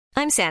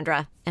I'm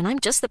Sandra, and I'm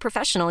just the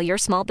professional your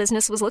small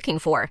business was looking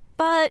for.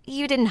 But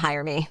you didn't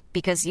hire me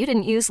because you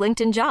didn't use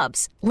LinkedIn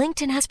Jobs.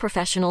 LinkedIn has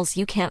professionals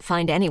you can't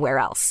find anywhere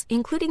else,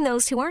 including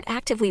those who aren't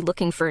actively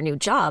looking for a new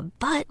job,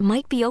 but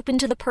might be open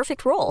to the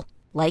perfect role,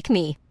 like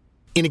me.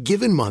 In a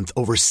given month,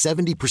 over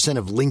 70%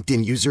 of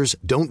LinkedIn users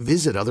don't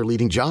visit other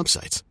leading job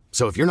sites.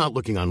 So if you're not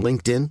looking on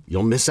LinkedIn,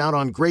 you'll miss out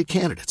on great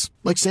candidates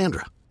like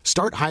Sandra.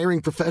 Start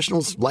hiring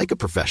professionals like a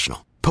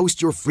professional.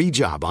 Post your free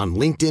job on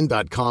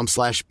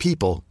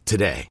linkedin.com/people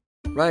today.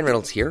 Ryan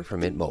Reynolds here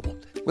from Mint Mobile.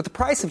 With the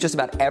price of just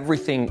about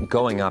everything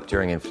going up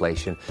during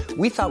inflation,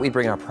 we thought we'd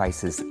bring our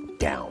prices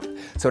down.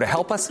 So to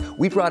help us,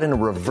 we brought in a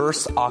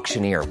reverse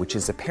auctioneer, which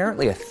is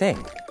apparently a thing.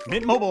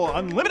 Mint Mobile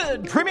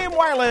Unlimited Premium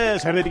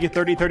Wireless. How to get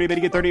 30, 30, bit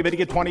to get 30, bit to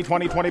get 20,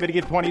 20, 20, bit to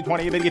get 20,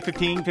 20, bit to get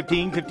 15,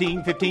 15,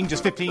 15, 15,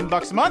 just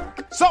 $15 a month?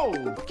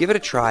 Sold! Give it a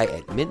try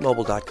at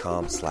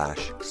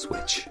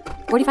mintmobile.com/switch.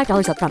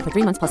 $45 up front for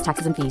 3 months plus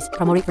taxes and fees.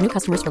 Promo rate for new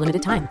customers for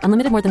limited time.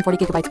 Unlimited more than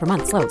 40 gigabytes per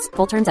month. Slows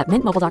full terms at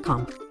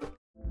mintmobile.com.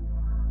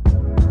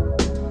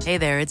 Hey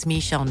there, it's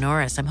Michelle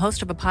Norris. I'm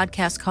host of a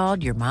podcast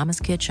called Your Mama's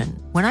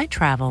Kitchen. When I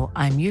travel,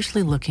 I'm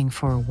usually looking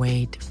for a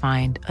way to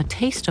find a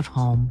taste of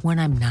home when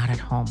I'm not at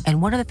home.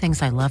 And one of the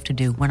things I love to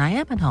do when I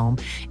am at home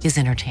is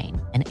entertain.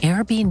 And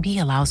Airbnb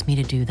allows me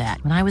to do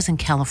that. When I was in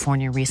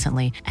California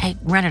recently, I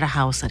rented a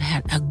house that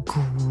had a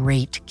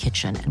great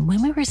kitchen. And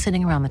when we were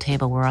sitting around the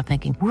table, we were all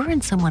thinking, we're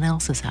in someone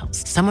else's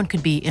house. Someone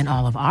could be in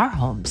all of our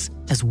homes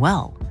as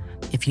well.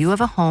 If you have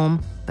a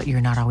home, but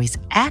you're not always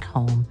at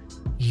home,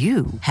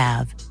 you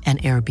have an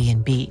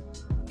Airbnb.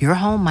 Your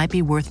home might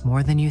be worth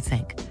more than you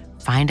think.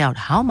 Find out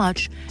how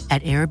much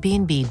at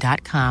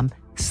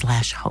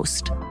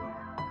airbnb.com/host.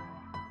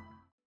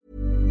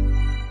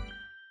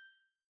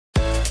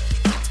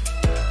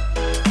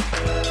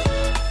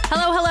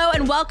 Hello,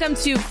 and welcome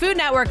to Food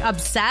Network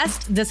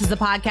Obsessed. This is the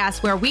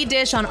podcast where we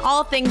dish on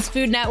all things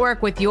Food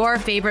Network with your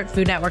favorite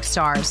Food Network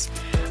stars.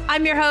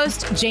 I'm your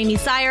host, Jamie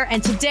Sire,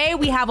 and today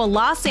we have a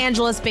Los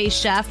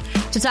Angeles-based chef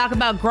to talk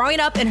about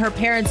growing up in her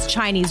parents'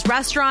 Chinese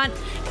restaurant,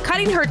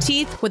 cutting her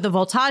teeth with the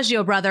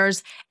Voltaggio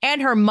brothers,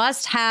 and her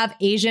must-have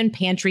Asian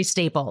pantry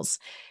staples.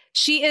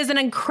 She is an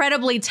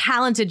incredibly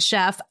talented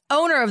chef,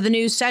 owner of the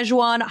new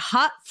Szechuan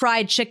hot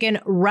fried chicken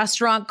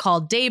restaurant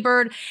called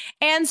Daybird,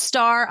 and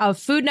star of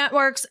Food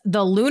Network's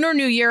The Lunar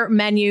New Year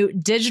Menu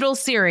digital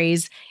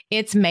series.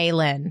 It's Mei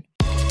Lin.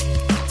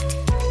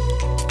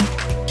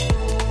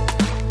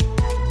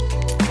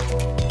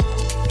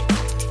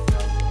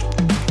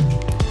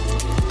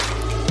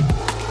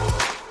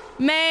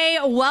 Mei,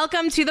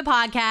 welcome to the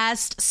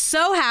podcast.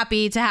 So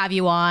happy to have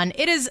you on.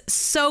 It is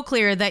so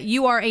clear that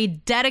you are a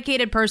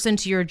dedicated person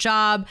to your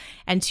job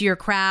and to your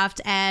craft.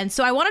 And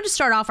so I wanted to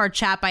start off our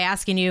chat by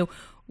asking you,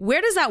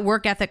 where does that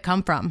work ethic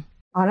come from?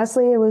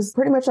 Honestly, it was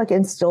pretty much like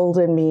instilled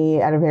in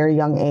me at a very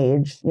young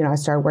age. You know, I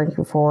started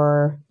working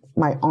for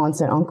my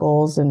aunts and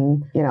uncles.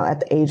 And, you know,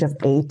 at the age of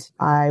 8,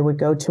 I would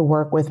go to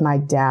work with my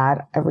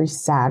dad every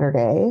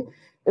Saturday.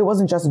 It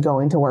wasn't just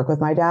going to work with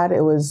my dad.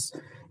 It was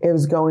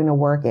going to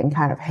work and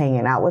kind of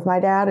hanging out with my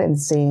dad and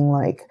seeing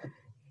like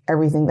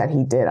everything that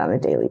he did on a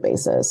daily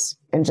basis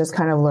and just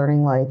kind of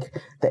learning like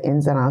the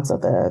ins and outs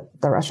of the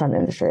restaurant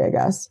industry, I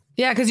guess.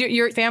 Yeah, because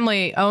your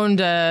family owned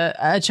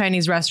a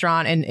Chinese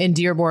restaurant in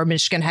Dearborn,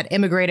 Michigan, had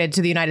immigrated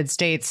to the United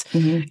States,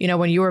 you know,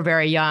 when you were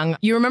very young.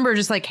 You remember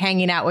just like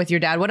hanging out with your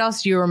dad. What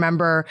else do you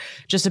remember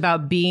just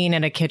about being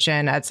in a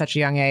kitchen at such a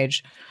young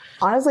age?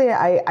 Honestly,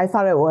 I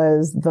thought it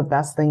was the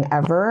best thing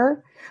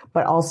ever.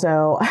 But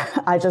also,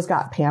 I just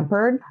got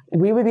pampered.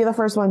 We would be the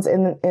first ones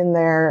in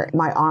there.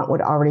 My aunt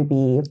would already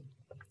be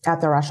at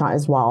the restaurant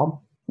as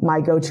well. My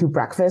go-to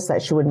breakfast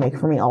that she would make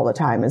for me all the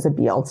time is a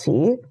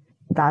BLT.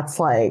 That's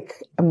like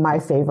my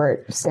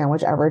favorite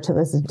sandwich ever to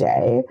this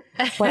day.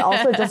 But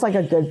also just like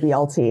a good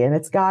BLT. And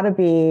it's got to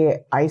be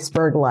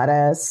iceberg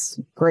lettuce,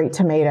 great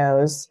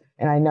tomatoes.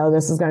 And I know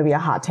this is going to be a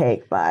hot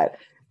take, but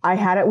I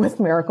had it with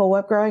Miracle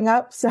Whip growing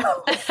up. So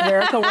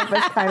Miracle Whip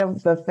is kind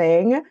of the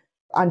thing.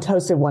 On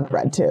toasted one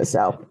bread too.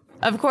 So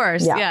of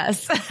course, yeah.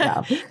 Yes.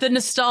 Yeah. The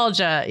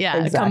nostalgia. Yeah,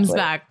 exactly. It comes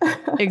back.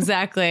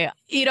 Exactly.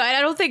 You know, and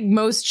I don't think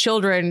most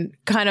children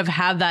kind of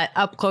have that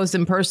up close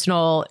and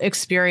personal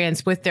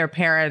experience with their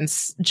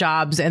parents'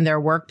 jobs and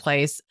their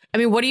workplace. I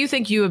mean, what do you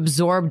think you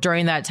absorbed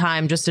during that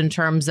time, just in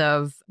terms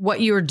of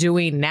what you're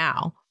doing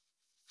now?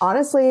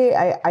 Honestly,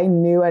 I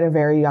knew at a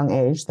very young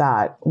age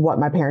that what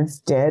my parents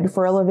did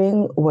for a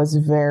living was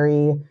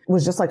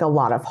just like a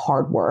lot of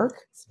hard work.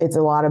 It's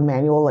a lot of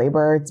manual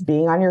labor. It's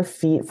being on your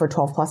feet for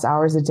 12 plus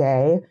hours a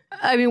day.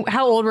 I mean,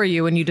 how old were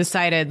you when you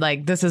decided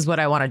like, this is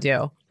what I want to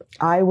do?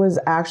 I was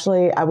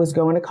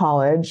going to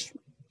college.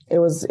 It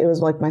was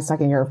like my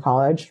second year of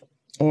college.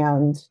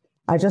 And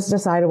I just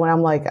decided when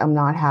I'm like, I'm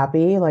not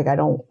happy. Like I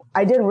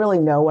didn't really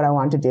know what I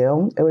wanted to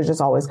do. It was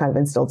just always kind of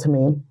instilled to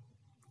me.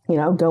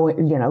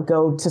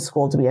 Go to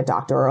school to be a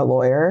doctor or a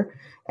lawyer.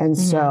 And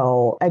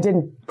so I did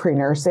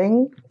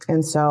pre-nursing.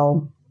 And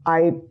so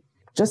I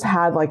just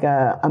had like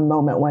a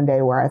moment one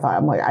day where I thought,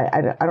 I'm like,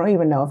 I don't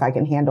even know if I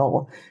can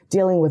handle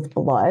dealing with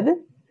blood.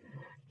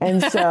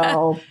 And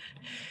so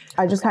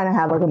I just kind of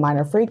had like a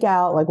minor freak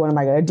out. Like, what am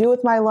I going to do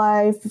with my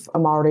life?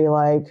 I'm already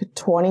like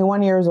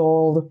 21 years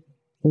old.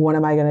 What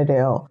am I going to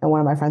do? And one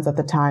of my friends at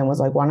the time was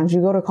like, why don't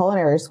you go to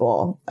culinary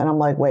school? And I'm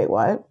like, wait,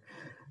 what?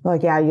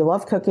 Like, yeah, you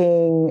love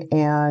cooking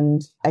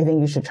and I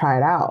think you should try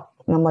it out.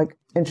 And I'm like,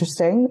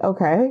 interesting.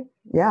 Okay.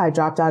 Yeah, I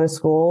dropped out of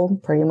school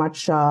pretty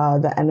much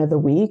the end of the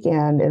week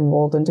and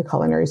enrolled into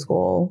culinary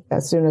school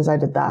as soon as I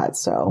did that.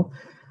 So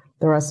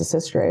the rest is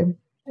history.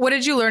 What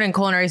did you learn in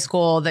culinary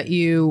school that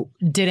you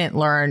didn't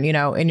learn,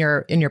 in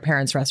your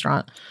parents'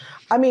 restaurant?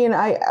 I mean,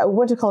 I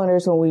went to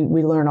culinary school.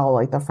 We learned all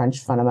like the French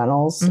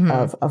fundamentals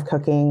of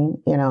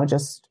cooking,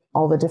 just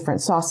all the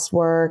different sauce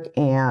work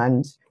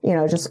and,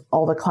 just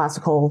all the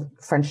classical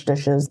French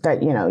dishes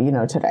that, you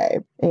know today,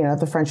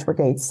 the French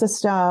brigade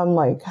system,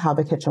 like how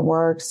the kitchen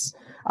works.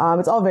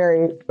 It's all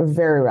very,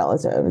 very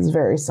relative. It's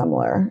very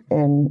similar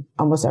in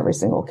almost every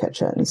single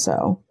kitchen.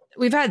 So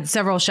we've had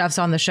several chefs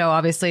on the show.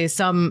 Obviously,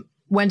 some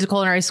went to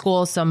culinary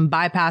school, some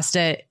bypassed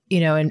it,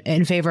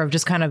 in favor of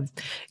just kind of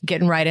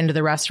getting right into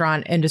the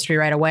restaurant industry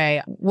right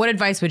away. What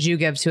advice would you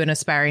give to an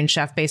aspiring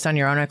chef based on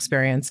your own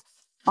experience?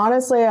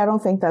 Honestly, I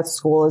don't think that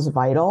school is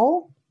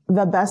vital.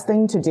 The best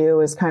thing to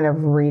do is kind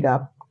of read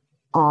up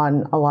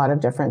on a lot of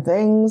different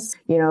things.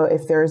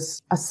 If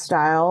there's a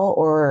style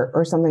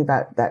or something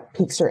that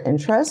piques your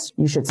interest,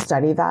 you should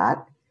study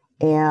that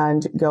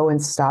and go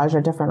and stage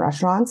at different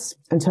restaurants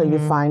until you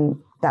find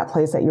that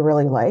place that you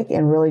really like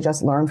and really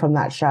just learn from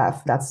that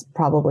chef. That's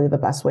probably the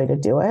best way to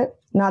do it.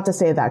 Not to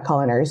say that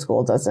culinary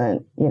school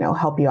doesn't,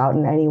 help you out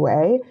in any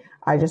way.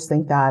 I just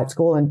think that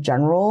school in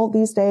general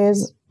these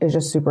days is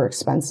just super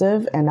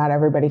expensive and not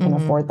everybody can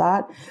afford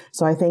that.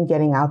 So I think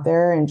getting out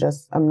there and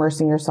just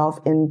immersing yourself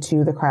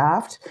into the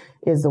craft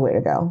is the way to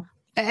go.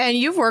 And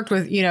you've worked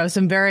with,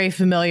 some very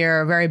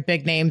familiar, very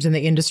big names in the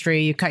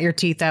industry. You cut your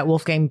teeth at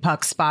Wolfgang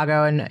Puck's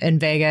Spago in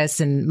Vegas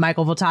and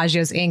Michael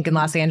Voltaggio's Inc. in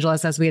Los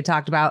Angeles, as we had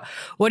talked about.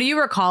 What do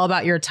you recall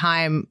about your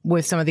time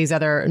with some of these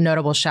other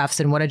notable chefs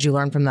and what did you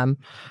learn from them?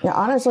 Yeah,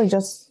 honestly,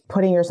 just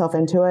putting yourself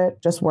into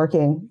it, just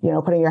working,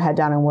 putting your head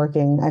down and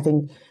working. I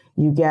think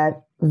you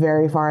get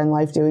very far in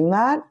life doing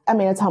that. I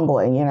mean, it's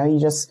humbling, you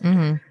just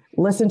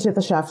listen to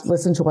the chefs,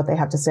 listen to what they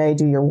have to say,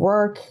 do your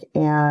work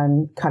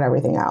and cut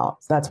everything out.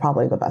 So that's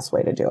probably the best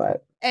way to do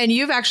it. And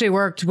you've actually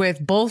worked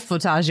with both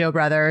Voltaggio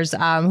brothers,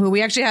 who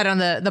we actually had on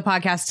the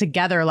podcast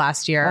together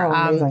last year. Oh,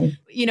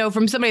 amazing.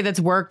 From somebody that's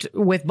worked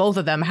with both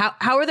of them,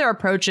 how are their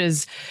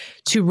approaches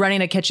to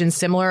running a kitchen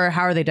similar?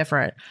 How are they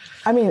different?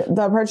 I mean,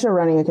 the approach to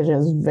running a kitchen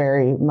is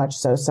very much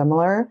so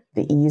similar.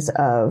 The ease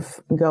of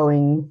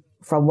going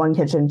from one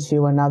kitchen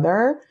to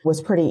another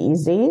was pretty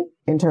easy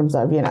in terms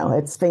of,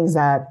 it's things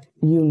that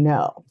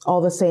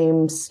all the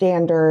same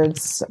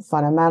standards,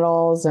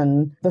 fundamentals,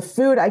 and the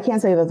food. I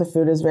can't say that the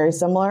food is very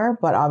similar,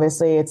 but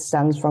obviously it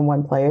stems from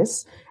one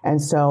place.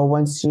 And so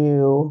once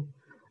you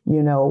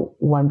know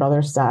one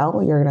brother's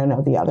style, you're going to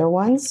know the other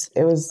ones.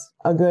 It was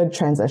a good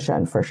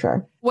transition for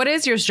sure. What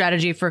is your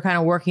strategy for kind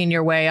of working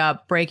your way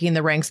up, breaking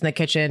the ranks in the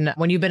kitchen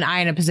when you've been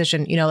eyeing a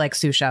position, like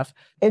sous chef?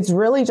 It's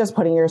really just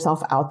putting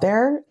yourself out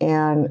there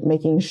and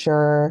making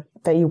sure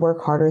that you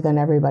work harder than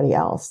everybody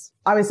else.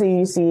 Obviously,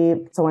 you see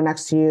someone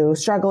next to you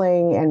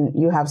struggling and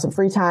you have some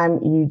free time.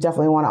 You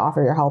definitely want to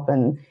offer your help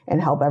and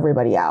help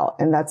everybody out.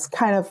 And that's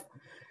kind of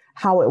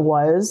how it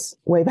was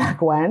way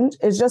back when.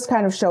 It's just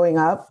kind of showing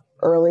up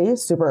early,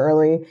 super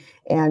early,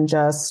 and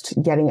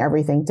just getting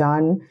everything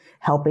done,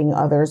 helping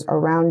others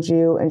around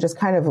you, and just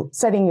kind of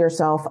setting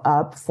yourself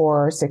up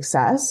for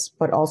success,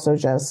 but also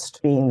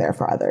just being there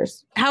for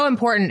others. How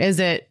important is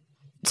it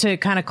to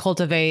kind of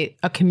cultivate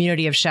a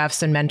community of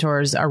chefs and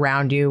mentors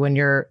around you when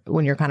you're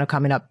kind of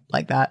coming up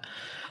like that?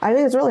 I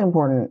think it's really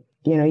important.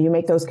 You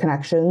make those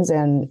connections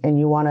and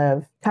you want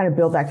to kind of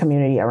build that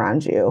community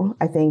around you.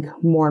 I think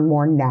more and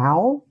more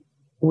now,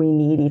 we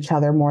need each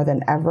other more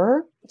than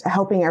ever,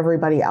 helping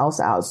everybody else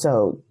out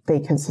so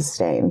they can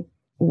sustain.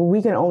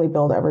 We can only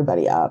build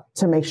everybody up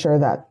to make sure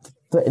that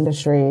the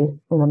industry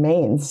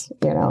remains.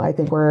 I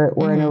think we're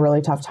in a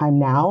really tough time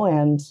now,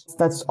 and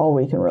that's all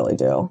we can really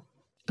do.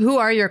 Who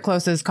are your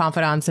closest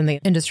confidants in the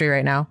industry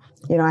right now?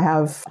 I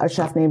have a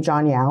chef named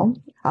John Yao.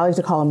 I like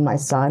to call him my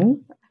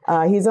son.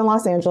 He's in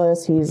Los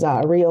Angeles. He's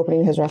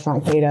reopening his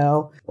restaurant,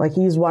 Cato.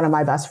 He's one of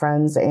my best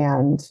friends,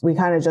 and we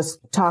kind of just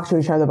talk to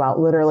each other about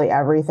literally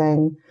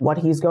everything, what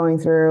he's going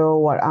through,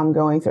 what I'm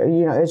going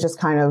through. It's just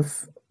kind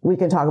of, we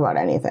can talk about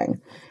anything.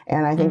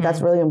 And I think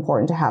that's really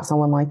important to have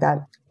someone like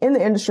that in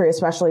the industry,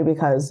 especially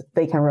because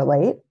they can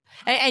relate.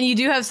 And you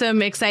do have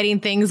some exciting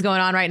things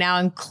going on right now,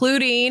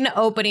 including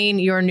opening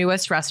your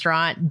newest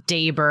restaurant,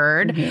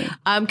 Daybird.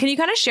 Can you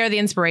kind of share the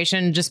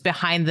inspiration just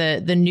behind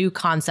the new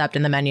concept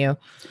in the menu?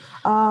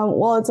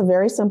 Well, it's a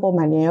very simple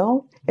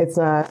menu. It's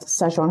a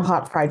Szechuan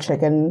hot fried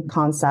chicken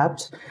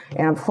concept.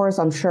 And of course,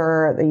 I'm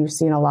sure that you've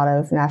seen a lot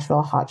of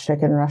Nashville hot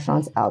chicken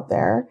restaurants out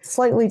there.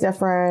 Slightly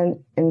different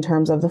in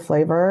terms of the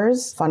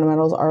flavors.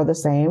 Fundamentals are the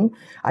same.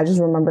 I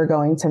just remember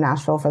going to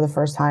Nashville for the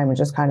first time and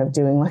just kind of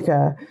doing like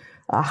a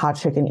hot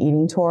chicken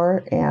eating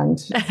tour. And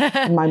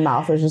my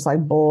mouth was just like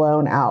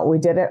blown out. We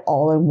did it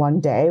all in one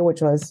day,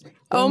 which was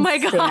Oh my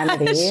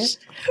insanity. gosh.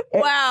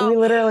 Wow. We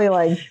literally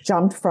like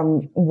jumped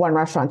from one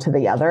restaurant to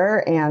the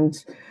other. And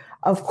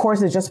of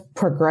course, it just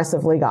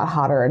progressively got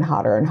hotter and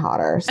hotter and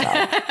hotter. So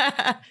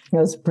it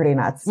was pretty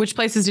nuts. Which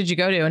places did you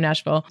go to in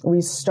Nashville?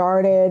 We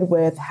started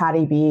with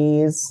Hattie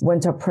B's,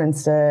 went to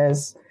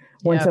Prince's,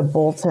 went to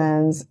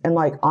Bolton's. And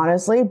like,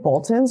 honestly,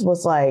 Bolton's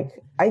was like,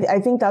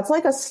 I think that's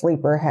like a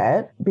sleeper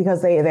hit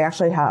because they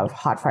actually have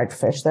hot fried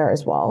fish there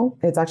as well.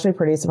 It's actually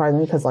pretty surprising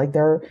because like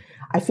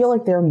I feel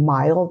like they're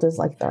mild as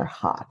like they're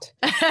hot.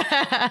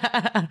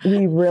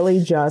 We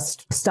really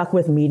just stuck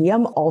with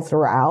medium all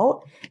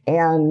throughout.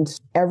 And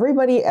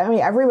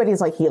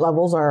everybody's like heat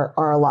levels are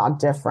a lot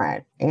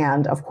different.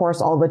 And of course,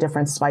 all the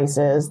different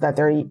spices that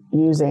they're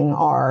using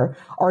are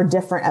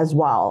different as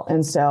well.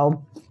 And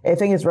so I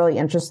think it's really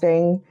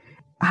interesting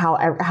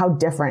how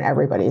different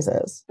everybody's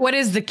is. What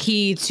is the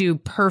key to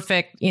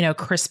perfect,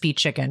 crispy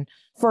chicken?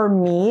 For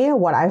me,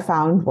 what I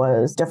found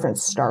was different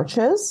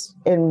starches.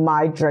 In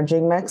my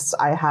dredging mix,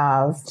 I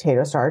have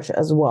potato starch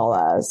as well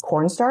as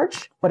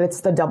cornstarch, but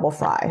it's the double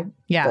fry.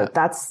 Yeah. So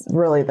that's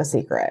really the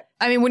secret.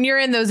 I mean, when you're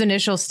in those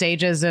initial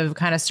stages of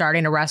kind of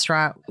starting a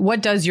restaurant,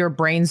 what does your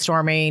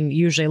brainstorming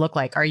usually look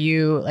like? Are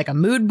you like a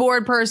mood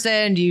board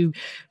person? Do you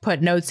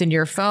put notes in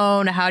your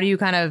phone? How do you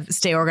kind of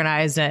stay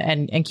organized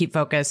and keep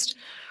focused?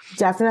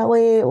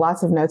 Definitely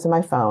lots of notes in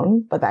my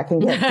phone, but that can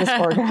get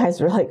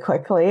disorganized really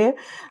quickly.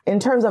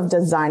 In terms of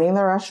designing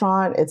the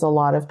restaurant, it's a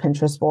lot of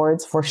Pinterest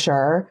boards for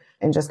sure.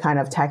 And just kind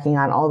of tacking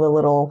on all the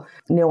little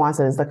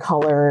nuances, the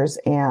colors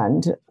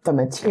and the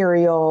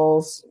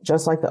materials,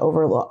 just like the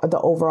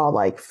overall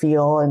like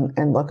feel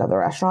and look of the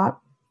restaurant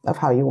of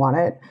how you want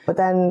it. But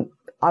then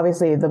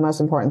obviously the most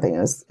important thing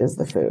is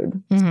the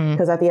food.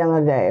 Because at the end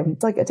of the day,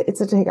 it's like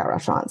it's a takeout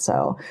restaurant.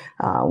 So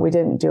we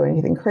didn't do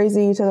anything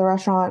crazy to the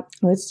restaurant.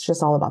 It's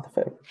just all about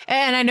the food.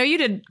 And I know you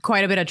did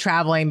quite a bit of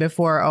traveling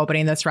before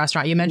opening this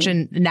restaurant. You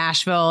mentioned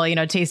Nashville,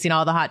 tasting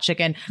all the hot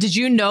chicken. Did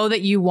you know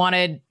that you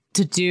wanted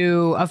to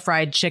do a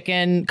fried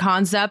chicken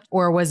concept,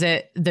 or was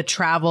it the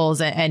travels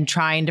and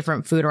trying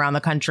different food around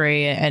the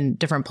country and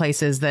different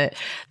places that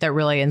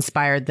really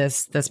inspired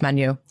this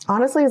menu?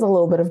 Honestly, it's a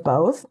little bit of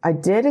both. I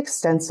did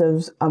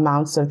extensive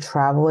amounts of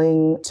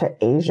traveling to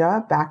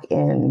Asia back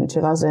in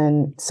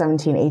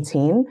 2017,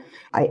 18.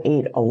 I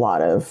ate a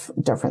lot of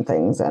different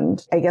things.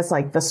 And I guess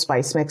like the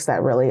spice mix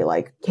that really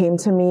like came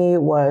to me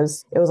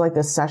was like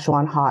this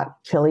Szechuan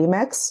hot chili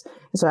mix.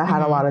 So I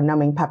had a lot of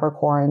numbing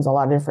peppercorns, a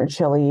lot of different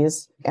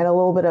chilies, and a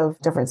little bit of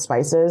different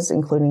spices,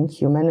 including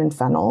cumin and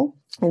fennel.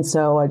 And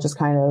so I just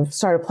kind of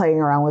started playing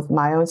around with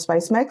my own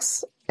spice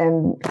mix.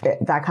 And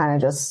that kind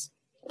of just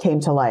came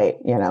to light,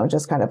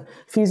 just kind of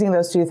fusing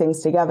those two things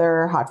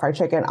together. Hot fried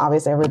chicken.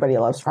 Obviously, everybody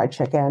loves fried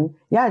chicken.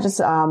 Yeah, I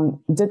just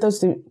did those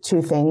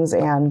two things.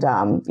 And,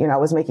 I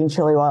was making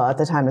chili oil at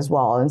the time as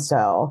well. And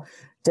so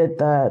did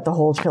the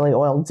whole chili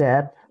oil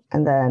dip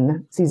and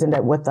then seasoned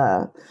it with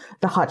the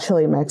hot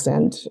chili mix.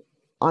 And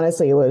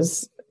honestly, it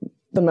was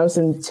the most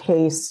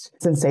taste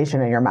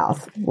sensation in your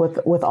mouth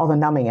with all the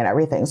numbing and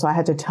everything. So I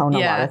had to tone a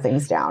lot of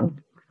things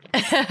down.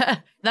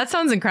 That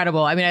sounds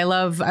incredible. I mean, I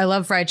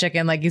love fried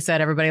chicken. Like you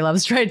said, everybody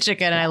loves fried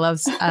chicken. And I love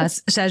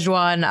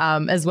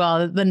Szechuan as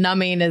well. The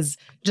numbing is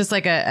just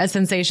like a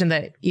sensation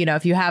that,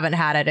 if you haven't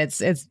had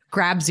it, it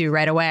grabs you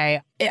right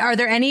away. Are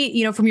there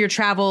any, from your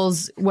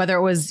travels, whether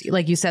it was,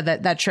 like you said,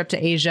 that trip to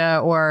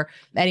Asia or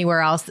anywhere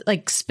else,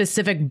 like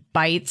specific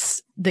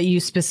bites that you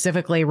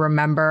specifically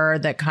remember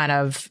that kind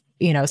of,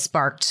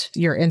 sparked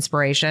your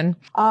inspiration?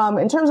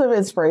 In terms of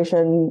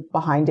inspiration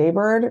behind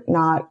Daybird,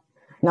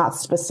 not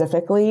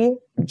specifically,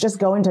 just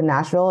going to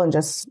Nashville and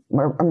just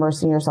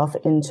immersing yourself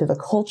into the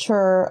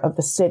culture of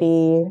the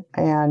city.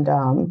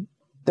 And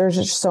there's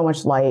just so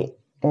much light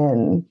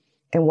in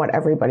what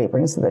everybody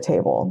brings to the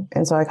table.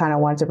 And so I kind of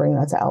wanted to bring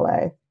that to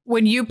LA.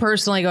 When you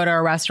personally go to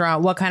a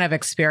restaurant, what kind of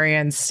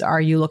experience are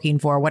you looking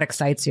for? What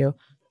excites you?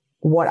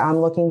 What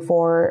I'm looking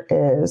for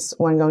is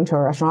when going to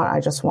a restaurant, I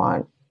just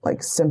want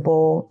like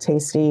simple,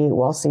 tasty,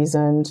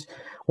 well-seasoned,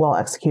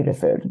 well-executed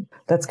food.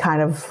 That's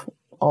kind of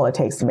all it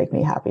takes to make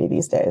me happy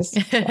these days.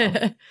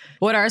 So.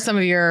 What are some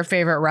of your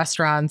favorite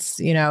restaurants,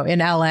 in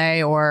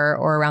LA or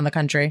around the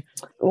country?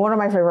 One of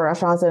my favorite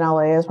restaurants in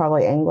LA is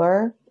probably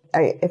Angler.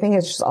 I think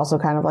it's just also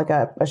kind of like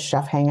a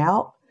chef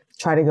hangout.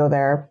 Try to go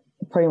there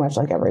pretty much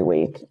like every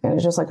week. And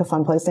it's just like a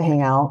fun place to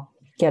hang out,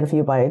 get a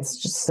few bites,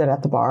 just sit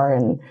at the bar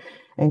and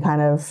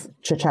kind of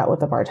chit chat with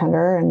the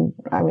bartender. And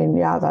I mean,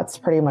 yeah, that's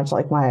pretty much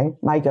like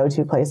my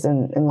go-to place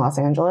in Los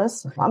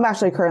Angeles. I'm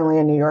actually currently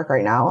in New York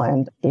right now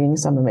and eating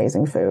some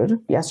amazing food.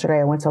 Yesterday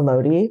I went to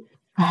Lodi.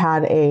 I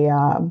had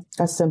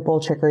a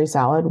simple chicory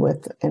salad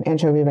with an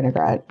anchovy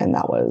vinaigrette, and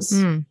that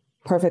was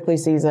perfectly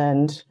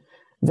seasoned,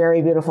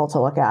 very beautiful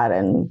to look at,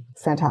 and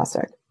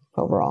fantastic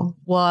overall.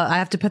 Well, I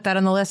have to put that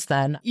on the list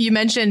then. You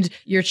mentioned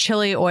your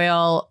chili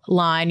oil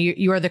line.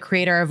 You are the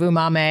creator of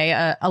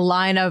Umame, a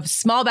line of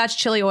small batch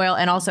chili oil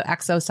and also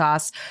XO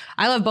sauce.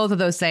 I love both of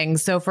those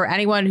things. So for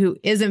anyone who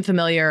isn't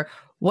familiar,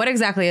 what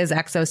exactly is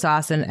XO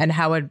sauce and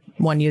how would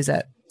one use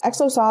it?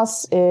 XO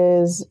sauce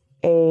is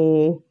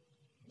a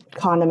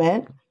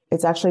condiment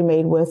It's actually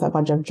made with a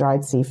bunch of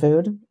dried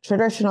seafood,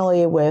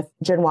 traditionally with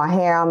Genoa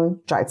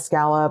ham, dried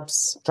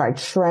scallops, dried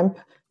shrimp,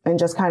 and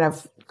just kind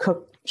of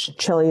cooked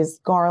chilies,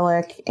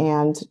 garlic,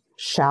 and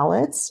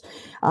shallots.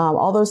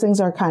 All those things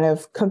are kind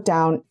of cooked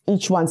down,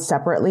 each one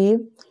separately,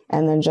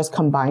 and then just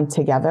combined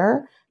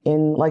together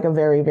in like a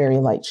very, very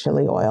light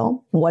chili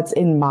oil. What's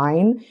in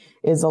mine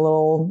is a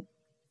little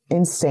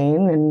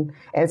insane, and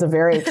it's a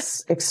very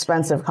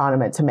expensive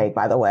condiment to make,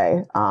 by the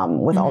way,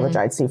 with all the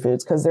dried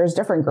seafoods, because there's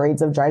different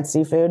grades of dried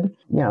seafood.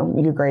 You know,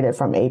 you grade it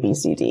from A, B,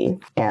 C, D,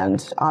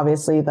 and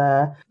obviously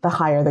the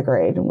higher the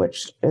grade,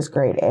 which is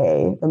grade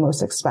A, the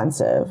most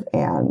expensive.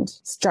 And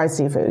dried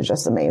seafood is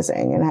just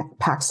amazing, and it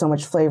packs so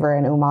much flavor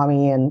and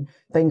umami. And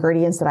the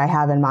ingredients that I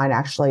have in mine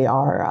actually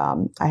are,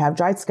 I have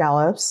dried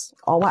scallops.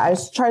 I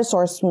try to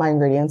source my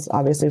ingredients,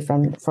 obviously,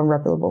 from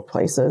reputable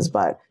places,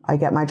 but I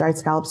get my dried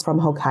scallops from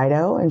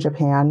Hokkaido in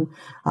Japan.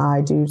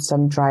 I do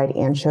some dried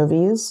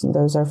anchovies.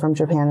 Those are from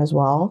Japan as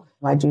well.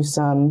 I do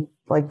some,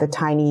 like the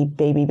tiny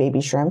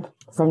baby shrimp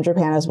from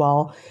Japan as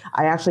well.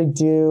 I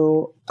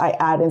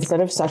add,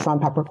 instead of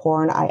Szechuan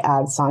peppercorn, I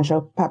add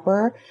Sancho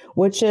pepper,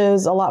 which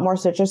is a lot more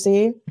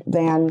citrusy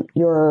than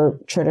your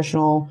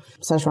traditional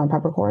Szechuan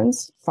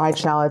peppercorns. Fried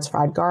shallots,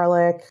 fried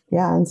garlic,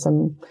 and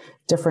some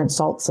different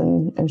salts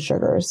and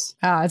sugars.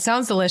 It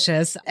sounds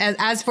delicious.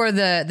 As for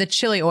the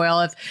chili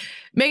oil,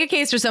 make a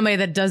case for somebody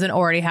that doesn't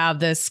already have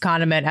this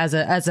condiment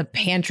as a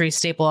pantry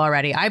staple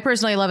already. I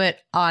personally love it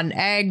on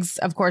eggs,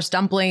 of course,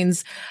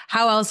 dumplings.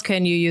 How else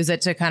can you use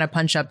it to kind of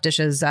punch up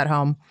dishes at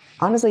home?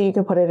 Honestly, you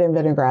can put it in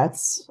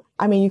vinaigrettes.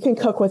 I mean, you can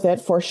cook with it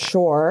for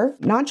sure,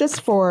 not just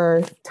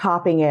for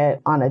topping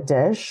it on a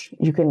dish.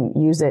 You can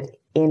use it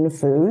in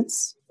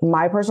foods.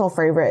 My personal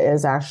favorite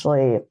is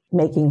actually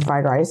making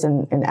fried rice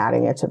and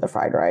adding it to the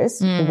fried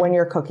rice when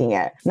you're cooking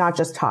it, not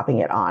just topping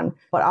it on.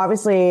 But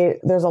obviously,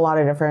 there's a lot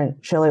of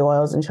different chili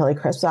oils and chili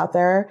crisps out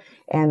there,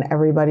 and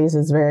everybody's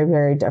is very,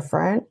 very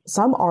different.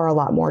 Some are a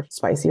lot more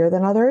spicier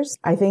than others.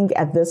 I think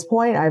at this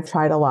point, I've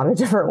tried a lot of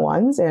different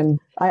ones, and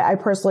I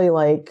personally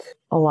like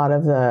a lot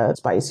of the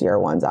spicier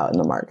ones out in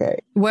the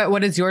market.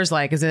 What is yours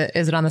like? Is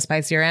it on the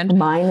spicier end?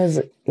 Mine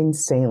is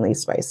insanely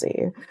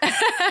spicy.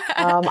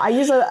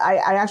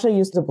 I actually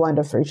use a blend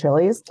of 3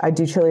 chilies. I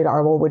do chili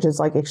d'arbol, which is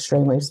like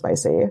extremely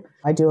spicy.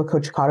 I do a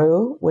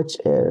gochugaru, which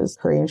is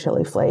Korean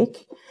chili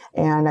flake.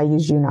 And I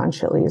use Yunnan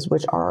chilies,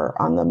 which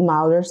are on the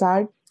milder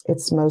side.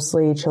 It's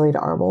mostly chili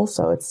d'arbol,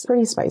 so it's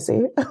pretty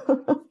spicy,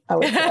 I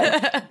would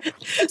say.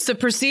 So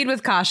proceed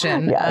with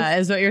caution,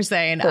 is what you're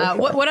saying. Sure.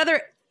 What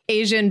other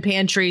Asian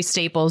pantry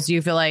staples do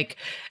you feel like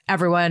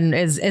everyone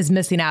is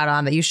missing out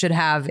on that you should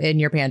have in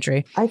your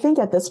pantry? I think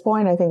at this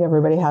point,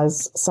 everybody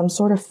has some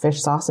sort of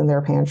fish sauce in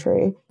their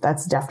pantry.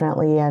 That's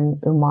definitely an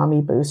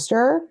umami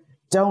booster.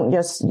 Don't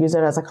just use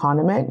it as a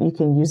condiment. You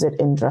can use it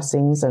in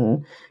dressings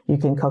and you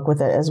can cook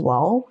with it as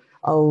well.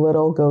 A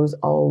little goes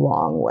a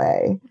long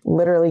way.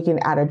 Literally, you can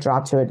add a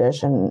drop to a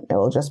dish and it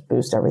will just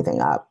boost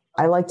everything up.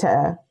 I like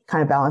to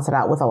kind of balance it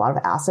out with a lot of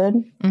acid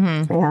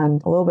and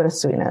a little bit of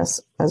sweetness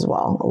as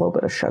well. A little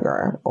bit of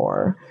sugar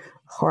or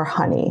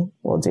honey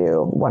will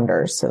do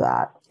wonders to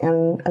that.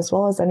 And as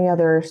well as any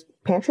other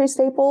pantry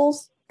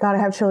staples, gotta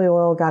have chili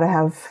oil, gotta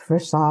have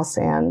fish sauce,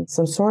 and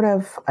some sort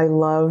of, I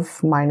love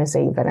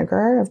 -8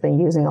 vinegar. I've been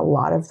using a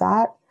lot of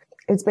that.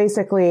 It's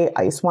basically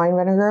ice wine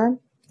vinegar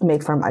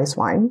made from ice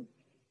wine.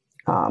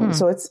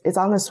 So it's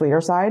on the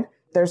sweeter side.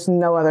 There's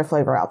no other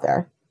flavor out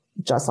there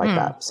just like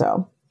that.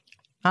 So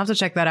I'll have to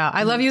check that out.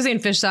 I love using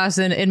fish sauce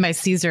in my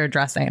Caesar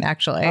dressing,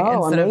 actually.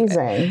 Oh,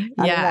 amazing.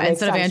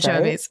 Instead of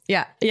anchovies.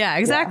 Right? Yeah,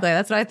 exactly. Yeah.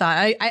 That's what I thought.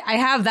 I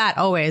have that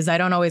always. I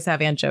don't always have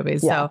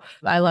anchovies. Yeah. So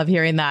I love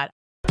hearing that.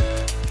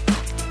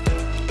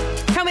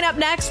 Coming up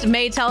next,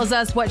 May tells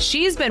us what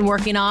she's been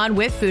working on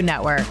with Food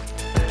Network.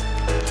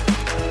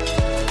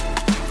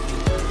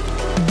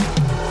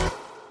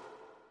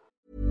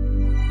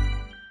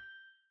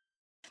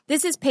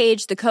 This is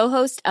Paige, the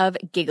co-host of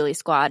Giggly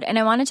Squad, and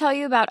I want to tell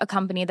you about a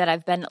company that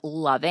I've been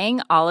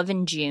loving, Olive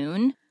 &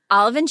 June.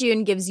 Olive &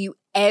 June gives you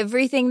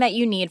everything that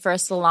you need for a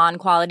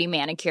salon-quality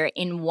manicure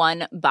in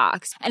one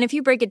box. And if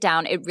you break it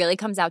down, it really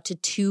comes out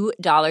to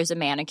 $2 a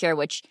manicure,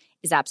 which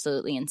is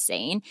absolutely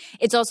insane.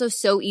 It's also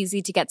so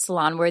easy to get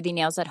salon-worthy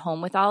nails at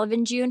home with Olive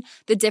 & June.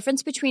 The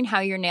difference between how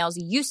your nails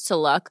used to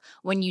look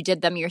when you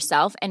did them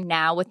yourself and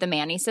now with the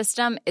Mani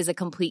system is a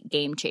complete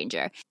game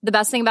changer. The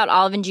best thing about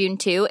Olive & June,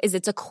 too, is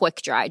it's a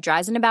quick dry.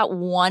 Dries in about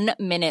 1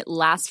 minute,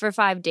 lasts for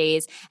 5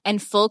 days,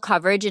 and full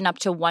coverage in up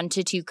to 1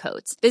 to 2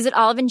 coats. Visit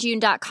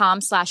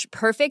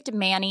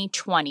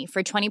oliveandjune.com/perfectmani20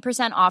 for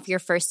 20% off your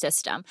first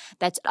system.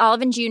 That's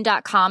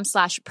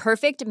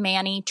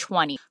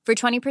oliveandjune.com/perfectmani20 for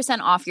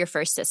 20% off your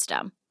first system.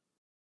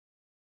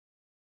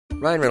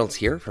 Ryan Reynolds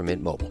here from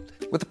Mint Mobile.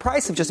 With the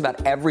price of just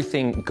about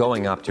everything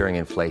going up during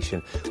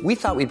inflation, we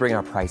thought we'd bring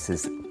our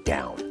prices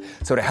down.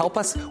 So to help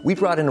us, we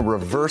brought in a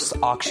reverse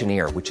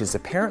auctioneer, which is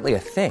apparently a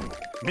thing.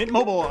 Mint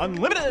Mobile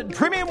Unlimited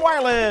Premium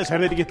Wireless. How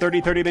to get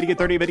 30, 30, bit to get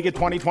 30, bit to get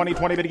 20, 20,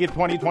 20, bit to get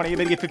 20, 20, bit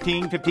to get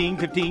 15, 15,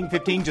 15,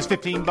 15, just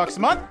 $15 a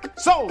month?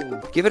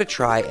 Sold! Give it a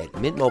try at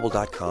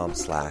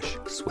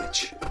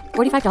mintmobile.com/switch.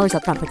 $45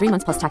 up front for 3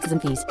 months plus taxes and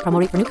fees.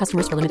 Promo rate for new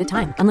customers for limited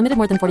time. Unlimited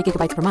more than 40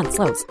 gigabytes per month.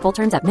 Slows full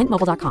terms at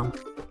mintmobile.com.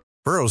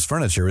 Burrow's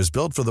furniture is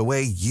built for the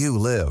way you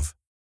live.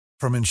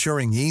 From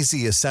ensuring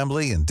easy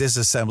assembly and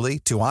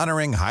disassembly to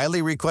honoring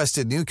highly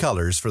requested new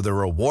colors for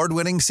their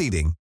award-winning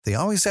seating, they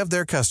always have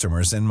their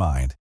customers in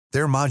mind.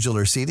 Their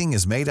modular seating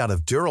is made out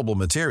of durable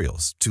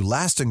materials to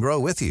last and grow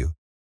with you.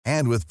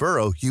 And with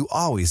Burrow, you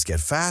always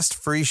get fast,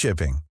 free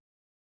shipping.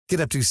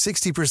 Get up to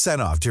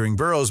 60% off during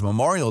Burrow's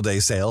Memorial Day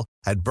sale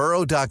at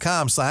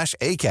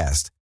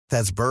burrow.com/ACAST.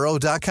 That's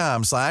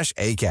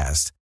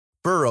burrow.com/ACAST.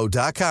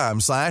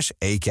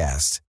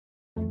 burrow.com/ACAST.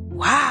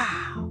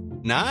 Wow.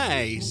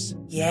 Nice.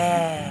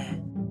 Yeah.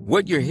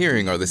 What you're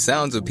hearing are the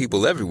sounds of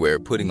people everywhere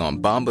putting on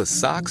Bombas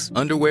socks,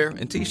 underwear,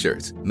 and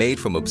T-shirts made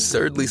from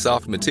absurdly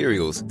soft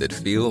materials that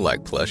feel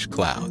like plush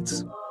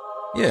clouds.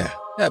 Yeah,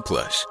 that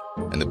plush.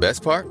 And the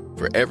best part?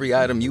 For every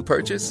item you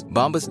purchase,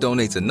 Bombas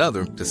donates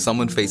another to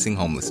someone facing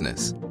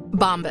homelessness.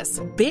 Bombas.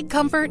 Big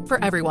comfort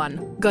for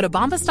everyone. Go to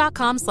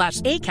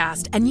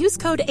bombas.com/ACAST and use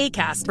code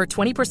ACAST for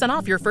 20%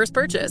 off your first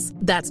purchase.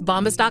 That's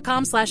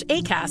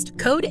bombas.com/ACAST.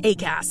 Code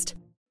ACAST.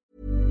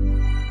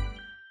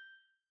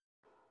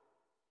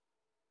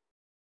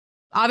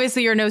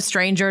 Obviously, you're no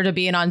stranger to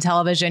being on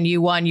television.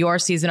 You won your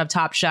season of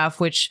Top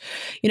Chef, which,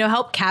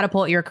 helped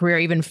catapult your career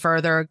even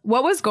further.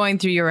 What was going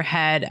through your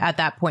head at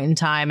that point in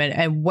time?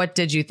 And what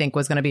did you think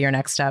was going to be your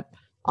next step?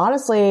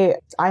 Honestly,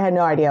 I had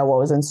no idea what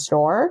was in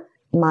store.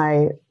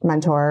 My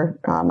mentor,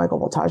 Michael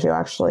Voltaggio,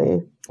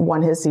 actually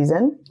won his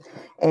season.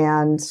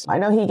 And I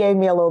know he gave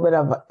me a little bit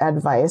of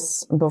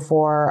advice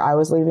before I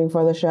was leaving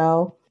for the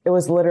show. It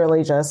was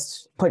literally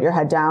just put your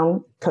head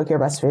down, cook your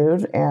best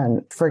food,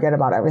 and forget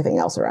about everything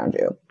else around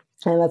you.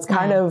 And that's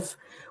kind of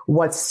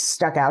what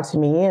stuck out to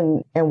me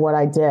and what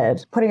I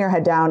did. Putting your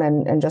head down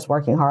and just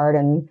working hard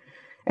and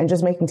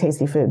just making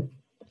tasty food.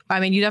 I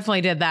mean, you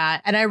definitely did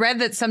that. And I read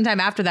that sometime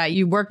after that,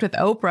 you worked with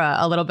Oprah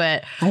a little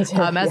bit as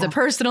a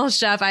personal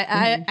chef.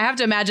 I have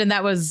to imagine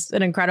that was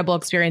an incredible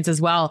experience as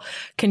well.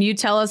 Can you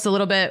tell us a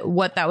little bit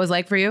what that was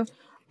like for you?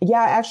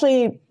 Yeah,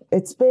 actually,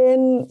 it's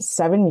been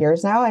 7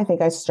 years now. I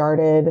think I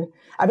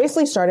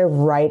basically started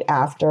right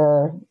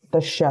after the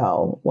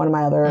show. One of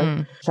my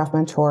other chef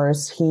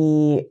mentors,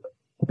 he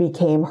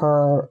became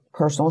her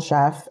personal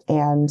chef.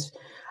 And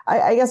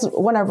I guess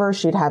whenever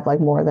she'd had like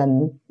more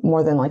than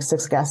like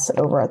 6 guests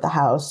over at the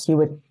house, he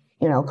would,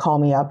 call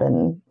me up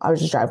and I would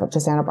just drive up to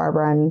Santa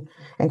Barbara and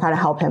kind of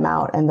help him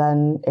out. And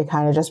then it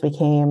kind of just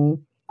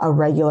became a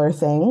regular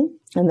thing.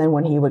 And then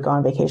when he would go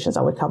on vacations,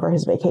 I would cover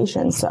his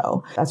vacation.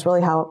 So that's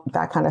really how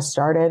that kind of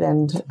started.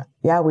 And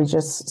yeah, we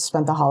just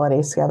spent the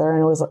holidays together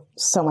and it was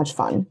so much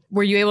fun.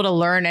 Were you able to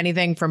learn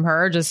anything from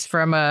her, just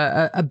from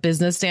a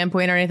business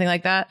standpoint or anything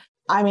like that?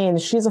 I mean,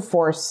 she's a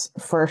force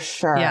for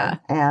sure. Yeah.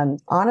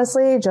 And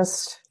honestly,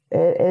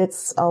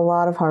 it's a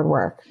lot of hard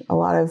work. A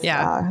lot of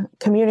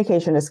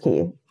communication is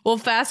key. Well,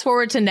 fast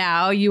forward to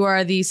now, you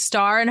are the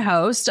star and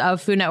host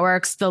of Food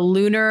Network's The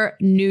Lunar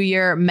New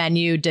Year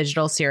Menu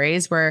digital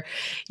series, where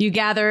you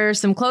gather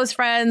some close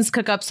friends,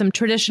 cook up some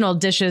traditional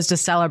dishes to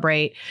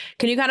celebrate.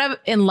 Can you kind of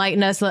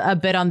enlighten us a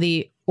bit on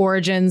the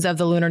origins of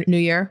the Lunar New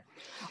Year?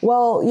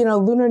 Well,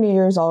 Lunar New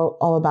Year is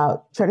all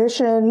about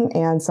tradition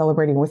and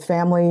celebrating with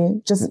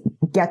family, just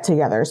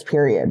get-togethers,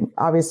 period.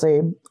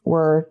 Obviously,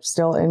 we're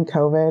still in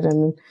COVID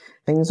and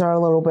things are a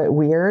little bit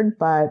weird,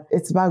 but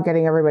it's about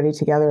getting everybody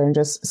together and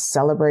just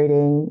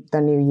celebrating the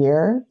new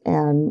year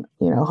and,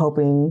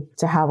 hoping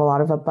to have a lot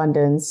of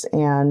abundance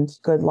and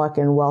good luck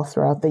and wealth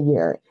throughout the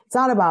year. It's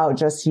not about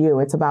just you.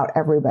 It's about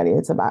everybody.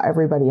 It's about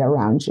everybody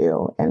around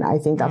you. And I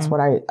think that's what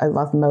I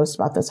love most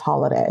about this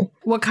holiday.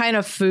 What kind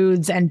of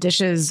foods and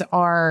dishes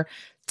are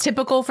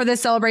typical for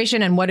this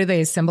celebration and what do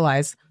they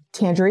symbolize?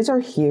 Tangerines are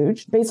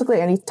huge.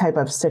 Basically any type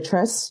of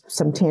citrus,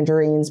 some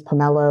tangerines,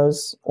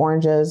 pomelos,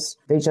 oranges,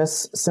 they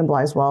just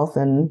symbolize wealth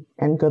and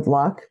good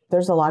luck.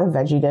 There's a lot of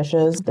veggie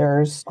dishes.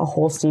 There's a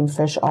whole steamed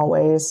fish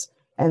always.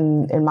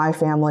 And in my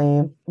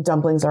family,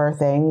 dumplings are a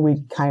thing.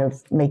 We kind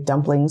of make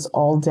dumplings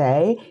all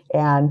day.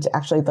 And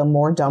actually, the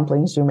more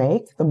dumplings you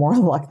make, the more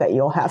luck that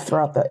you'll have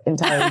throughout the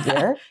entire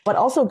year. But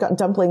also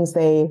dumplings,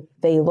 they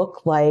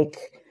look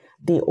like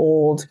the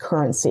old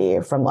currency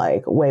from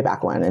like way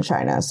back when in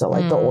China. So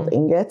like the old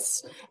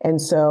ingots.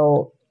 And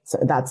so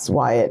that's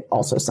why it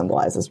also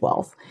symbolizes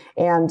wealth.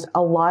 And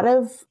a lot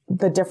of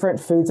the different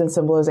foods and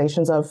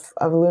symbolizations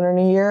of Lunar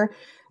New Year,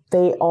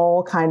 they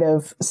all kind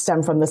of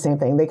stem from the same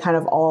thing. They kind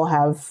of all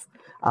have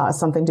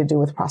something to do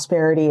with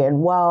prosperity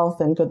and wealth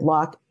and good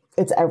luck.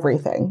 It's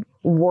everything.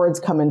 Words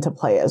come into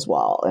play as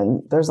well.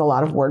 And there's a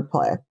lot of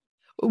wordplay.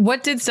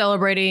 What did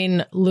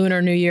celebrating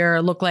Lunar New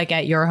Year look like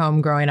at your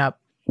home growing up?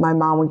 My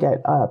mom would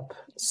get up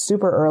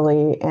super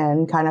early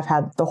and kind of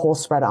had the whole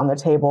spread on the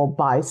table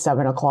by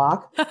 7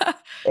 o'clock.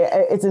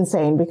 It's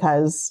insane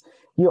because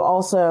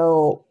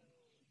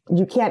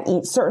you can't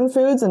eat certain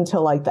foods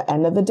until like the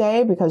end of the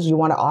day because you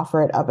want to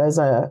offer it up as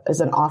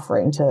an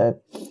offering to,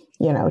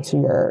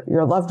 to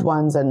your loved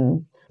ones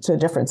and to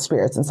different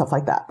spirits and stuff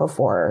like that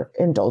before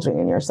indulging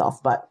in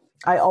yourself. But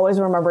I always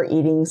remember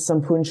eating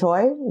some pun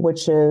choi,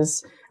 which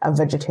is a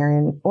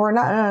vegetarian, or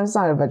not, it's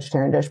not a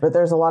vegetarian dish, but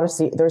there's a lot of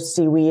there's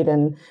seaweed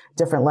and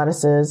different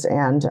lettuces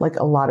and like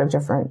a lot of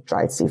different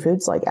dried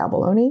seafoods like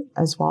abalone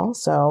as well.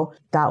 So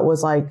that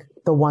was like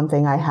the one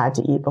thing I had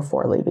to eat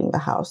before leaving the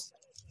house.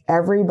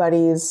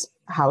 Everybody's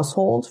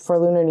household for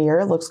Lunar New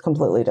Year looks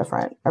completely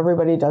different.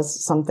 Everybody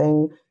does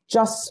something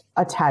just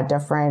a tad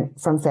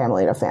different from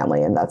family to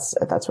family. And that's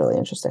really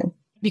interesting.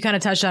 You kind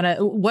of touched on it.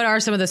 What are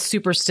some of the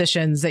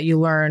superstitions that you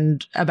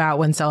learned about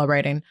when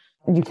celebrating?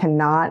 You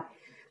cannot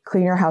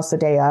clean your house the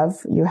day of.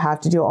 You have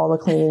to do all the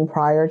cleaning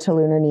prior to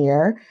Lunar New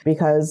Year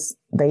because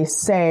they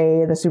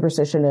say the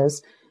superstition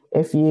is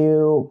if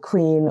you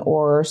clean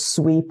or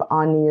sweep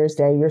on New Year's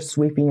Day, you're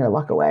sweeping your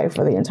luck away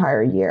for the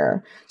entire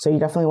year. So you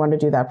definitely want to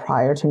do that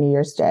prior to New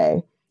Year's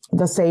Day.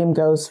 The same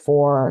goes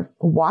for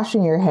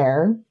washing your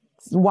hair,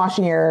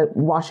 washing your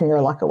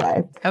luck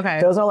away. Okay.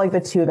 Those are like the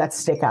two that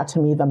stick out to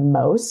me the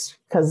most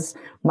because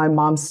my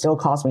mom still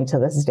calls me to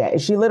this day.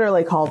 She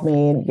literally called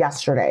me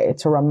yesterday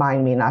to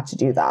remind me not to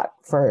do that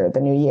for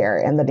the new year.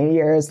 And the new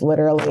year is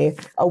literally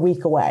a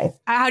week away.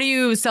 How do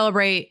you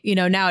celebrate,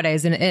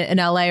 nowadays in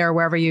LA or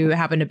wherever you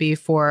happen to be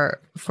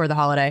for the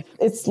holiday?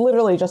 It's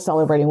literally just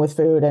celebrating with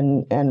food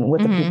and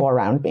with the people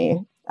around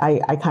me.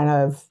 I kind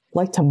of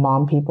like to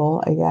mom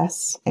people, I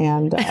guess,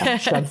 and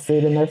shove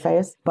food in their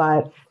face.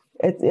 But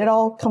it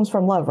all comes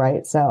from love,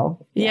 right?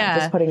 So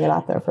just putting it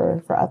out there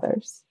for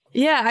others.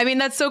 Yeah. I mean,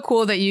 that's so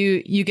cool that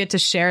you get to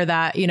share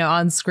that,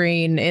 on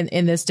screen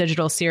in this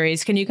digital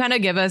series. Can you kind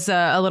of give us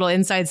a little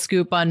inside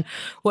scoop on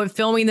what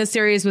filming the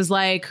series was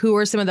like? Who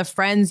were some of the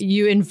friends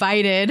you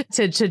invited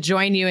to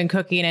join you in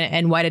cooking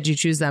and why did you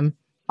choose them?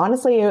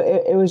 Honestly,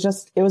 it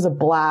was a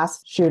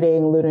blast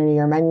shooting Lunar New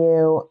Year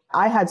menu.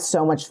 I had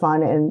so much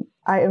fun and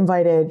I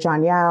invited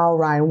John Yao,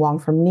 Ryan Wong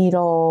from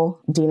Needle,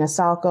 Dina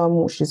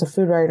Salcom, she's a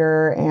food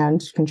writer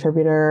and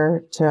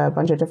contributor to a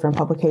bunch of different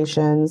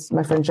publications.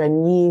 My friend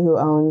Jen Yi, who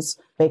owns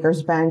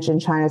Baker's Bench in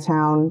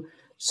Chinatown,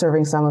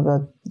 serving some of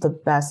the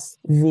best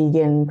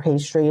vegan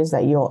pastries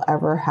that you'll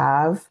ever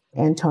have.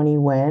 And Tony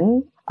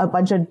Nguyen, a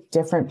bunch of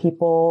different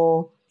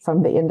people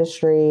from the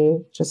industry,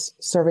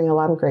 just serving a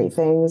lot of great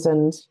things.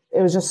 And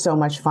it was just so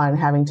much fun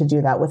having to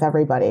do that with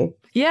everybody.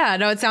 Yeah,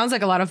 no, it sounds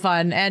like a lot of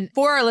fun. And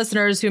for our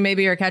listeners who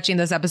maybe are catching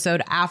this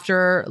episode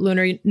after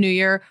Lunar New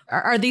Year,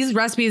 are these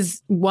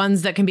recipes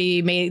ones that can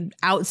be made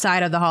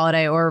outside of the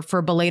holiday or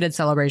for belated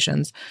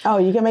celebrations? Oh,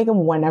 you can make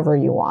them whenever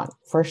you want,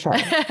 for sure.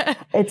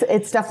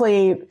 It's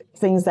definitely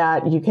things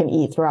that you can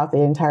eat throughout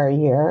the entire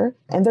year.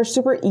 And they're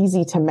super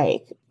easy to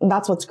make. And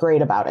that's what's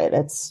great about it.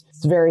 It's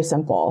very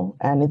simple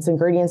and it's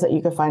ingredients that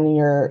you can find in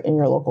your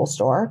local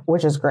store,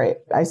 which is great.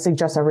 I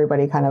suggest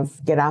everybody kind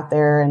of get out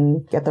there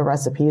and get the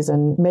recipes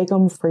and make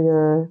them for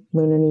your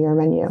Lunar New Year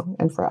menu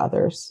and for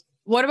others.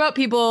 What about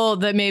people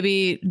that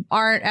maybe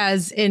aren't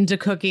as into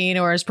cooking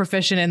or as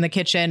proficient in the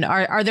kitchen?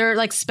 Are there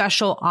like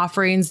special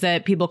offerings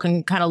that people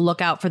can kind of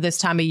look out for this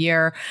time of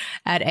year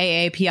at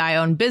AAPI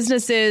owned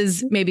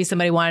businesses? Maybe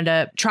somebody wanted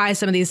to try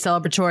some of these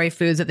celebratory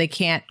foods that they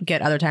can't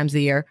get other times of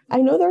the year.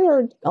 I know there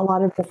are a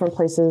lot of different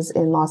places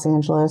in Los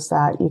Angeles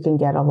that you can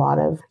get a lot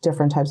of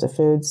different types of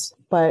foods,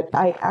 but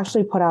I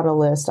actually put out a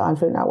list on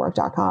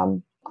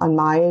foodnetwork.com on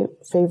my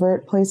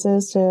favorite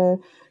places to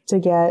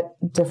get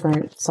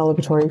different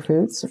celebratory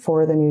foods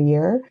for the new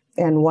year.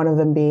 And one of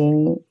them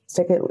being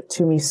Stick It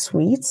To Me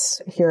Sweets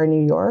here in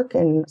New York.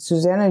 And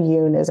Susanna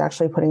Yoon is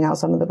actually putting out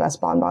some of the best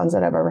bonbons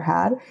that I've ever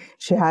had.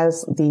 She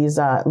has these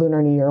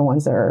Lunar New Year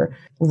ones that are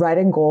red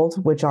and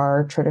gold, which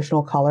are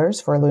traditional colors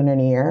for Lunar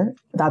New Year.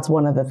 That's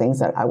one of the things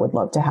that I would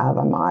love to have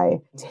on my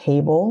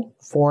table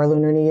for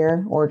Lunar New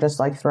Year or just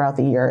like throughout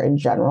the year in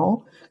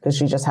general, because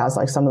she just has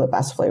like some of the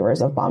best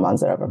flavors of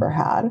bonbons that I've ever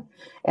had.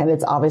 And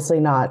it's obviously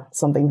not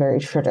something very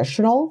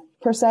traditional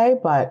per se,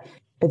 but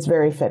it's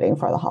very fitting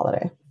for the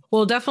holiday.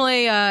 We'll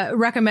definitely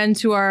recommend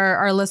to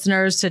our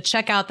listeners to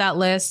check out that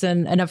list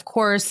and of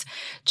course,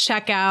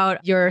 check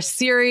out your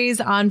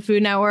series on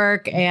Food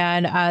Network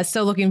and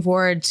still looking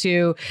forward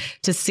to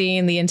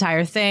seeing the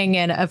entire thing.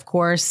 And of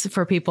course,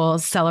 for people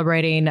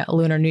celebrating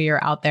Lunar New Year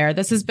out there.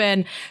 This has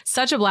been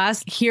such a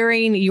blast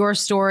hearing your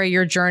story,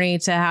 your journey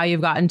to how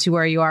you've gotten to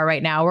where you are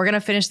right now. We're going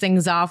to finish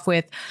things off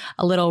with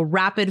a little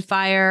rapid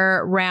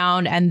fire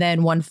round and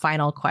then one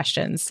final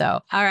question. So,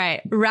 all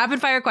right,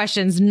 rapid fire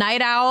questions,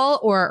 night owl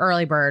or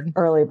early bird?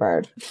 Early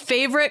bird.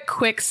 Favorite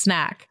quick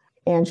snack?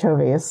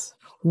 Anchovies.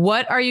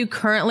 What are you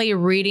currently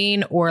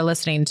reading or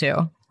listening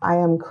to? I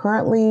am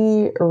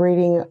currently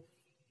reading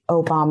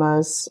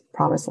Obama's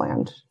Promised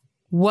Land.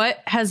 What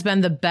has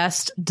been the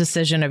best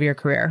decision of your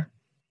career?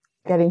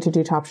 Getting to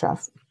do Top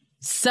Chef.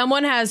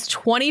 Someone has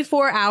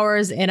 24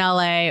 hours in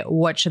LA.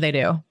 What should they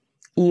do?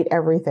 Eat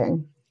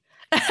everything.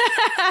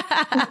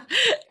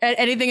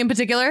 Anything in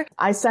particular?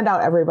 I send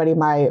out everybody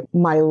my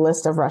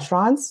list of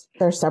restaurants.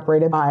 They're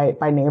separated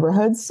by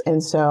neighborhoods.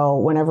 And so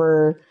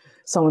whenever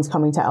someone's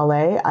coming to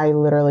LA, I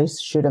literally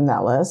shoot them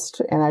that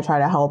list and I try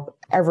to help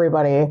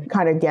everybody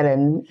kind of get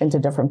into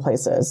different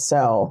places.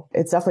 So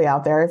it's definitely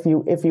out there. If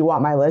you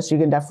want my list, you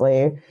can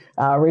definitely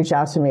reach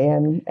out to me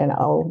and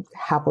I'll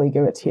happily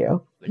give it to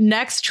you.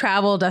 Next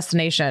travel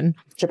destination.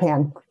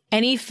 Japan.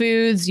 Any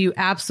foods you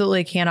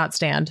absolutely cannot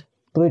stand?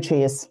 Blue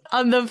cheese.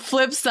 On the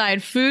flip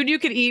side, food you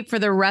could eat for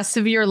the rest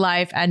of your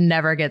life and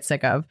never get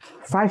sick of?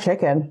 Fried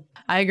chicken.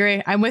 I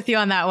agree. I'm with you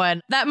on that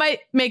one. That might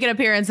make an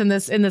appearance in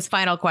this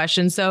final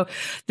question. So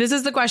this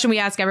is the question we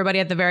ask everybody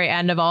at the very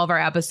end of all of our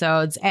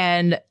episodes.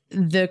 And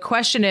the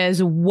question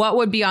is, what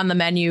would be on the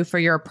menu for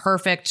your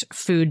perfect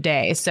food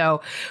day?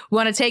 So we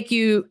want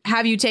to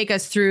have you take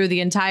us through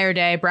the entire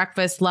day,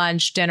 breakfast,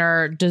 lunch,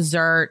 dinner,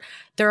 dessert.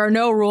 There are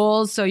no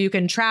rules. So you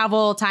can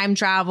time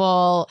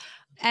travel.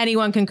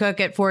 Anyone can cook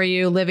it for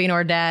you, living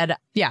or dead.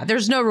 Yeah,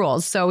 there's no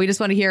rules. So we just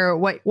want to hear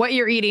what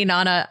you're eating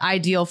on an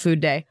ideal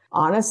food day.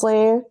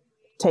 Honestly,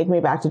 take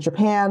me back to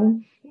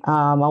Japan.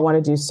 I want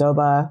to do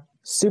soba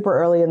super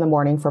early in the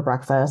morning for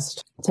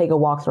breakfast. Take a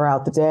walk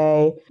throughout the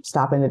day,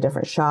 stop into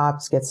different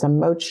shops, get some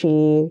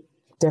mochi,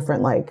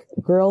 different like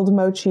grilled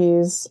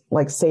mochis,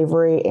 like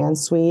savory and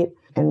sweet.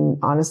 And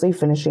honestly,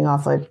 finishing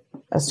off like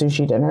a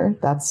sushi dinner.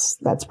 That's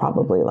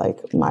probably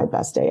like my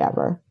best day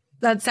ever.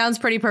 That sounds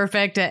pretty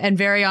perfect and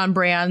very on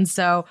brand.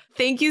 So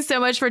thank you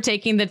so much for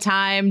taking the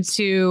time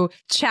to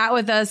chat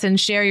with us and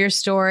share your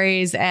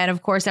stories. And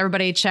of course,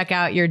 everybody check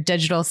out your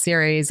digital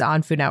series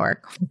on Food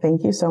Network.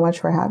 Thank you so much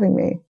for having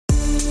me.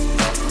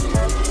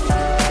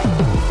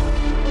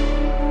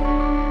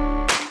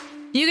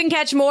 You can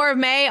catch more of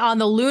May on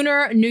the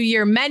Lunar New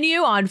Year menu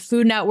on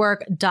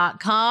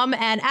foodnetwork.com.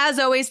 And as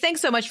always,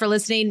 thanks so much for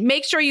listening.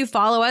 Make sure you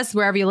follow us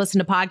wherever you listen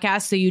to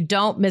podcasts so you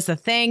don't miss a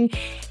thing.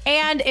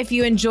 And if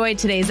you enjoyed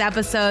today's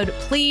episode,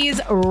 please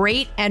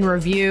rate and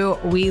review.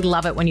 We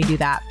love it when you do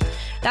that.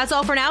 That's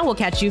all for now. We'll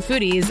catch you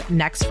foodies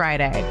next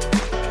Friday.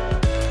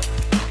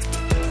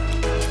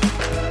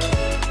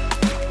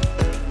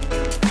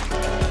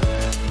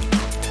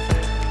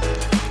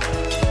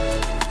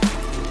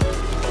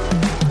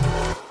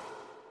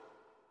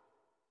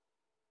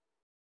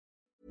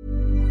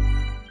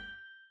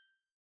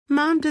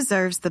 Mom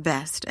deserves the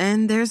best,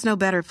 and there's no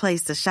better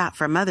place to shop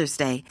for Mother's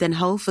Day than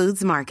Whole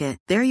Foods Market.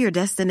 They're your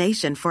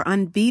destination for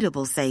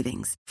unbeatable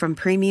savings, from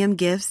premium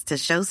gifts to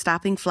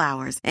show-stopping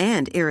flowers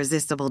and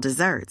irresistible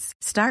desserts.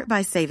 Start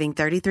by saving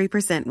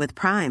 33% with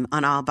Prime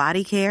on all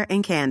body care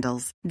and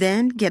candles.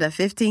 Then get a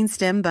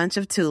 15-stem bunch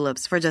of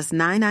tulips for just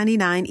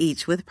 $9.99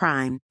 each with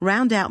Prime.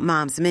 Round out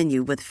Mom's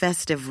menu with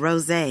festive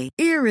rosé,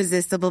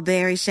 irresistible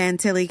berry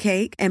chantilly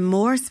cake, and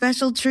more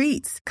special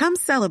treats. Come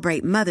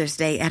celebrate Mother's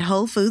Day at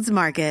Whole Foods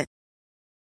Market.